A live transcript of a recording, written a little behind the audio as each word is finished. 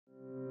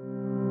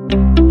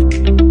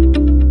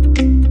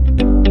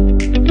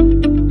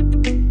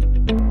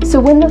So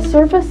when the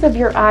surface of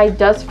your eye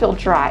does feel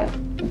dry,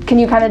 can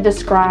you kind of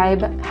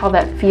describe how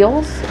that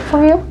feels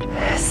for you?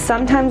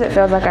 Sometimes it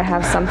feels like I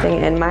have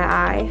something in my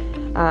eye,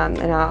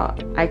 and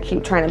I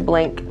keep trying to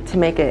blink to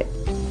make it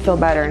feel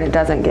better, and it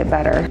doesn't get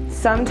better.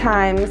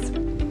 Sometimes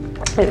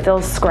it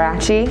feels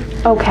scratchy.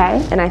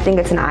 Okay. And I think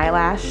it's an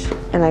eyelash,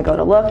 and I go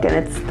to look,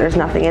 and there's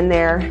nothing in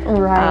there.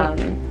 Right.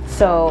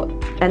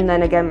 And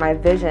then again, my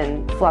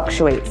vision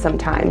fluctuates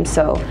sometimes,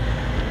 so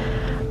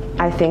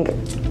I think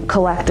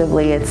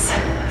collectively it's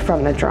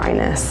from the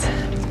dryness.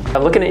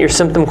 Looking at your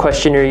symptom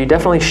questionnaire, you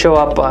definitely show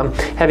up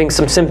having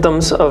some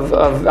symptoms of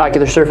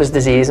ocular surface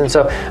disease, and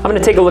so I'm going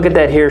to take a look at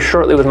that here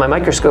shortly with my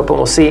microscope, and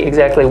we'll see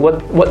exactly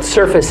what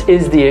surface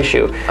is the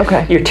issue.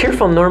 Okay. Your tear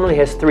film normally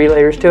has 3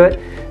 layers to it.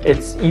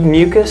 It's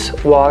mucus,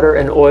 water,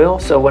 and oil.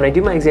 So when I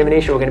do my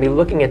examination, we're going to be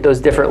looking at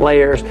those different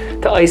layers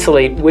to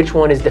isolate which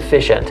one is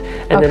deficient,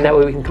 and then that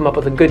way we can come up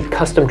with a good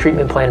custom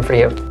treatment plan for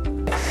you.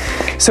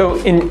 So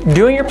in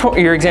doing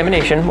your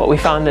examination, what we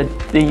found that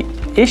the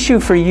issue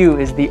for you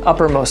is the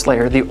uppermost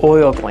layer, the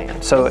oil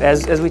gland. So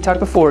as we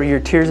talked before, your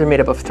tears are made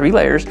up of 3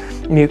 layers,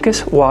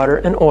 mucus, water,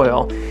 and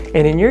oil.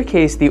 And in your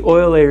case, the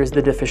oil layer is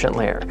the deficient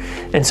layer.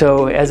 And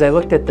so as I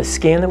looked at the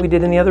scan that we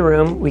did in the other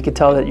room, we could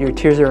tell that your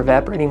tears are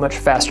evaporating much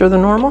faster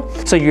than normal.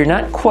 So you're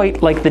not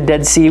quite like the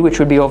Dead Sea, which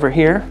would be over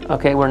here,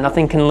 okay, where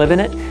nothing can live in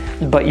it,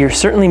 but you're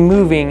certainly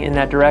moving in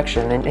that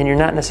direction, and you're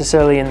not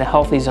necessarily in the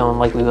healthy zone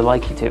like we would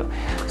like you to.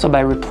 So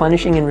by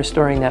replenishing and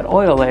restoring that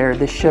oil layer,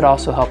 this should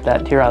also help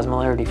that tear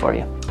osmolarity for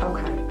you.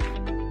 Okay.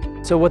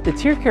 So what the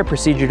TearCare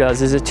procedure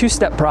does is a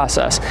 2-step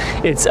process.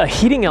 It's a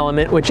heating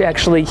element which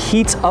actually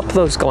heats up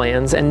those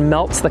glands and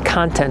melts the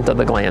content of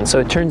the gland. So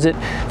it turns it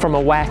from a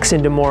wax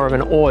into more of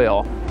an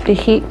oil. The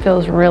heat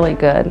feels really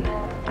good.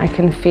 I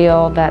can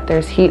feel that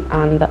there's heat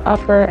on the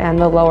upper and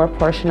the lower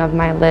portion of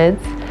my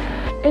lids.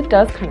 It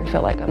does kind of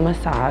feel like a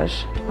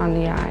massage on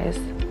the eyes.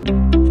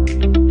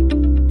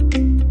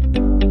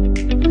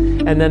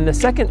 And then the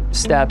second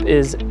step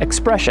is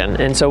expression.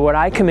 And so what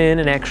I come in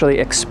and actually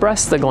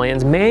express the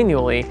glands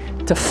manually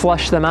to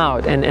flush them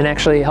out and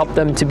actually help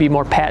them to be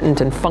more patent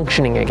and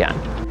functioning again.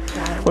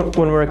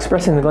 When we're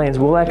expressing the glands,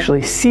 we'll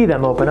actually see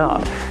them open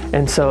up.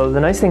 And so the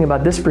nice thing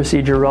about this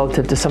procedure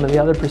relative to some of the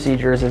other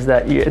procedures is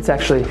that it's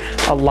actually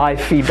a live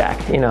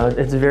feedback. You know,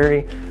 it's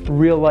very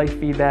real life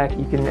feedback.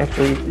 You can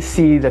actually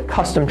see the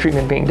custom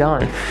treatment being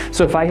done.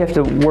 So if I have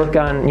to work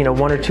on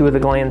 1 or 2 of the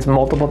glands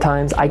multiple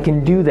times, I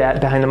can do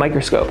that behind the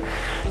microscope.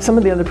 Some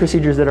of the other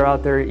procedures that are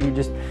out there,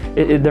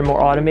 they're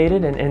more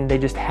automated and they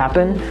just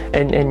happen,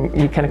 and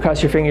you kind of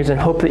cross your fingers and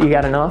hope that you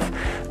got enough.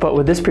 But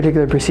with this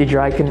particular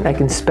procedure, I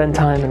can spend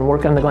time and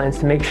work on the glands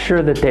to make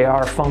sure that they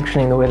are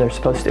functioning the way they're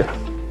supposed to.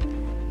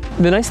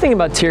 The nice thing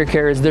about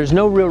TearCare is there's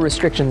no real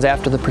restrictions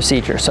after the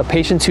procedure. So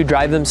patients who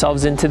drive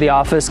themselves into the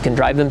office can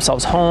drive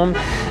themselves home.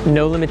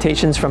 No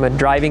limitations from a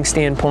driving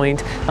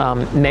standpoint.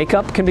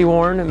 Makeup can be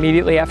worn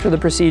immediately after the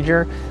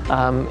procedure.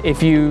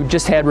 If you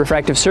just had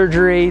refractive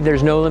surgery,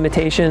 there's no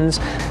limitations.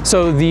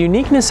 So the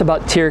uniqueness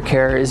about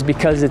TearCare is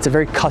because it's a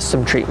very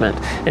custom treatment.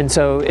 And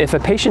so if a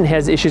patient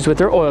has issues with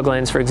their oil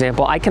glands, for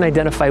example, I can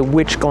identify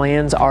which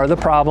glands are the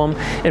problem,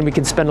 and we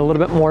can spend a little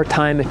bit more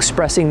time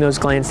expressing those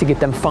glands to get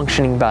them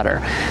functioning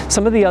better.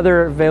 Some of the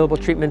other available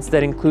treatments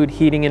that include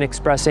heating and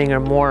expressing are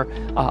more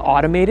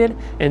automated,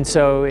 and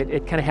so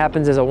it kind of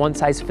happens as a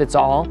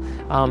one-size-fits-all.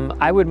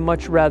 I would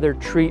much rather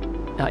treat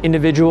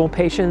individual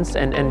patients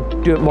and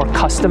do it more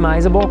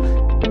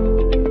customizable.